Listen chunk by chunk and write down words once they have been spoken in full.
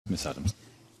Ms Adams.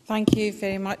 Thank you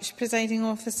very much, Presiding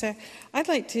Officer. I'd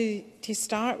like to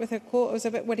start with a quote. I was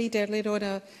a bit worried earlier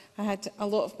on. I had a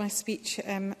lot of my speech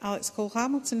Alex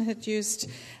Cole-Hamilton had used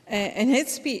in his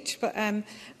speech, but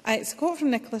it's a quote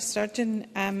from Nicola Sturgeon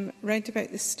round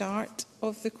about the start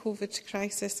of the COVID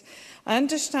crisis. I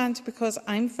understand, because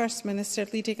I'm First Minister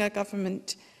leading a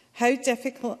government, how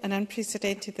difficult and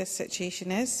unprecedented this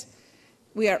situation is.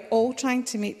 We are all trying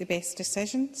to make the best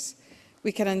decisions.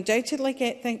 We will undoubtedly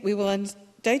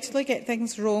get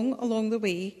things wrong along the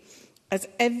way, as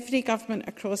every government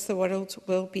across the world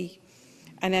will be.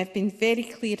 And I've been very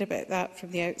clear about that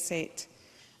from the outset.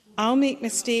 I'll make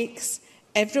mistakes.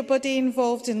 Everybody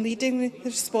involved in leading the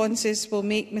responses will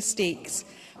make mistakes.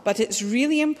 But it's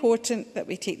really important that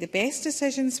we take the best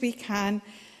decisions we can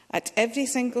at every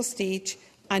single stage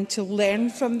and to learn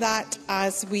from that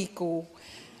as we go.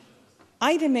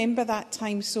 I remember that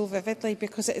time so vividly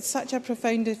because it had such a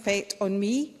profound effect on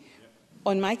me,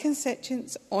 on my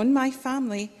constituents, on my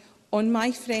family, on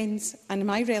my friends and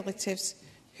my relatives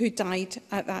who died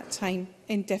at that time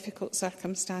in difficult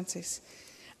circumstances.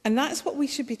 And that's what we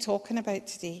should be talking about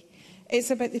today.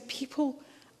 It's about the people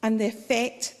and the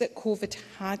effect that COVID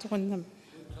had on them.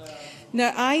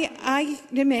 Now, I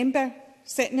remember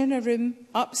sitting in a room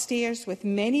upstairs with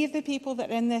many of the people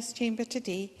that are in this chamber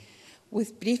today,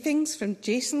 with briefings from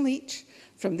Jason Leach,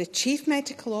 from the Chief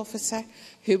Medical Officer,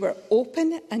 who were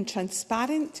open and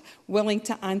transparent, willing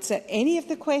to answer any of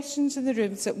the questions in the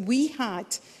rooms that we had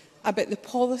about the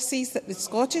policies that the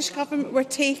Scottish Government were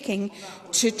taking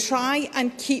to try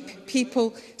and keep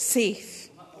people safe.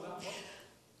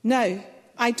 Now,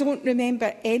 I don't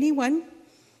remember anyone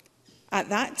at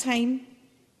that time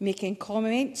making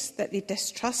comments that they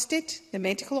distrusted the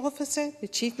medical officer, the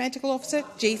Chief Medical Officer,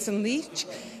 Jason Leach,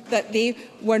 that they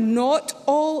were not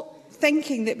all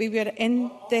thinking that we were in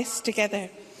this together.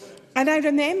 And I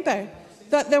remember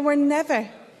that there were never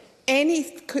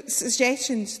any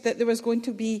suggestions that there was going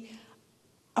to be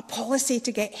a policy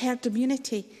to get herd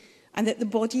immunity and that the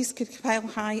bodies could pile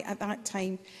high at that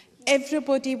time.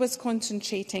 Everybody was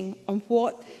concentrating on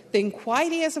what the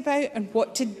inquiry is about and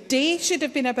what today should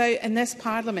have been about in this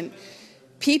Parliament.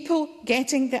 People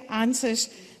getting the answers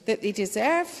that they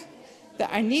deserve,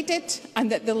 that are needed,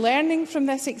 and that the learning from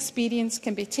this experience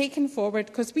can be taken forward,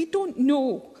 because we don't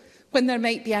know when there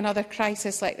might be another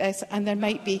crisis like this and there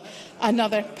might be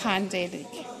another pandemic.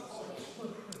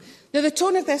 Now, the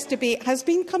tone of this debate has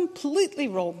been completely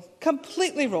wrong.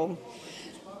 Completely wrong.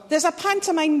 There's a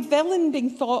pantomime villain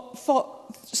being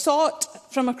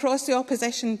sought from across the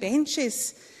opposition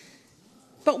benches.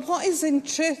 But what is in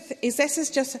truth is this is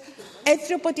just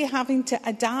everybody having to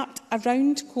adapt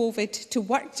around COVID, to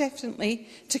work differently,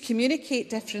 to communicate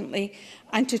differently,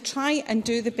 and to try and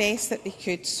do the best that they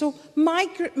could. So my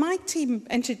team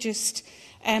introduced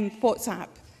WhatsApp.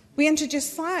 We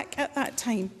introduced Slack at that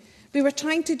time. We were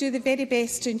trying to do the very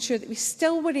best to ensure that we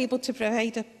still were able to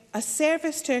provide a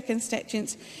service to our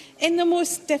constituents in the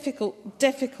most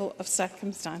difficult of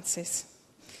circumstances.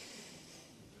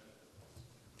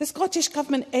 The Scottish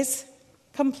Government is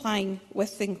complying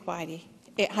with the inquiry.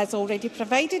 It has already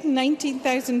provided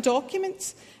 19,000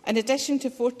 documents, in addition to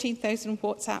 14,000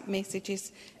 WhatsApp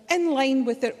messages, in line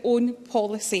with their own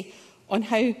policy on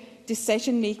how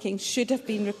decision-making should have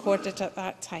been recorded at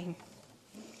that time.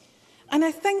 And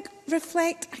I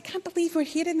reflect, I can't believe we're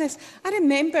hearing this. I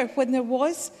remember when there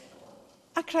was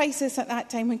a crisis at that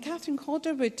time, when Catherine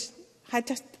Calderwood had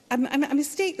a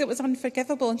mistake that was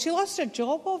unforgivable, and she lost her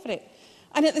job over it.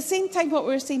 And at the same time, what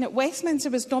we were seeing at Westminster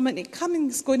was Dominic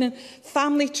Cummings going on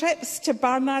family trips to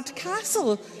Barnard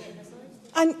Castle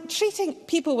and treating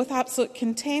people with absolute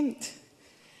contempt.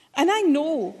 And I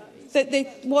know that the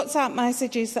WhatsApp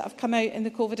messages that have come out in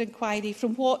the COVID inquiry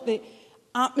from what the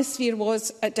atmosphere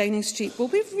was at Downing Street will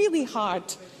be really hard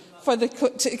for the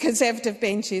Conservative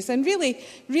benches, and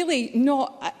really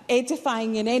not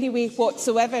edifying in any way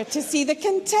whatsoever to see the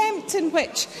contempt in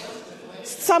which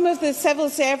some of the civil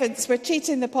servants were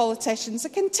treating the politicians, the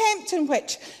contempt in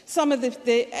which some of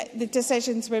the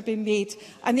decisions were being made,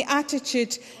 and the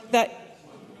attitude that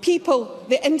people,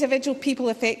 the individual people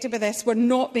affected by this, were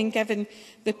not being given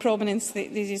the prominence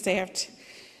that they deserved.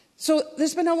 So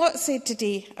there's been a lot said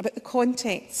today about the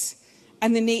context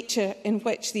and the nature in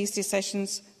which these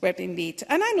decisions were being made.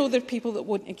 And I know there are people that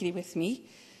won't agree with me,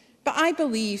 but I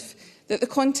believe that the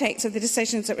context of the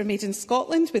decisions that were made in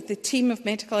Scotland, with the team of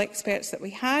medical experts that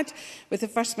we had, with the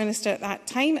First Minister at that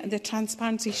time, and the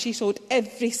transparency she showed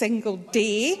every single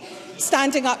day,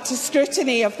 standing up to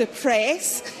scrutiny of the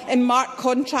press in marked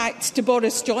contract to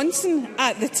Boris Johnson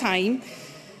at the time,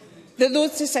 that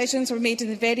those decisions were made in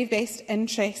the very best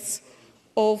interests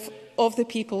of of the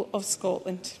people of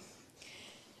Scotland.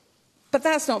 But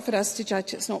that's not for us to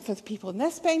judge. It's not for the people on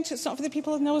this bench. It's not for the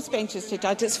people on those benches to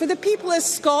judge. It's for the people of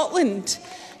Scotland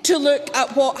to look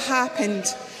at what happened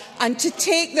and to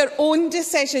take their own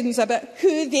decisions about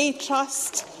who they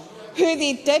trust, who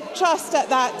they did trust at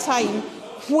that time,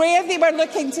 where they were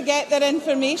looking to get their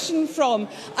information from.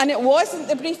 And it wasn't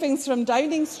the briefings from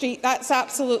Downing Street. That's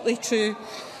absolutely true.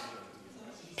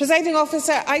 Presiding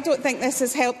Officer, I don't think this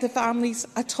has helped the families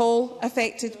at all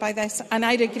affected by this, and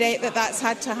I regret that that's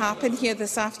had to happen here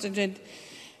this afternoon.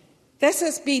 This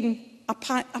has been a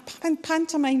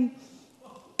pantomime.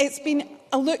 It's been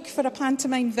a look for a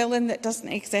pantomime villain that doesn't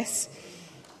exist.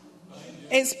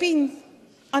 It's been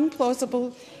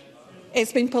unplausible.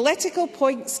 It's been political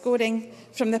point scoring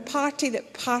from the party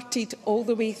that partied all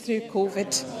the way through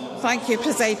COVID. Thank you,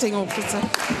 Presiding Officer.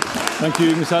 Thank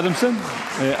you, Ms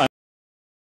Adamson.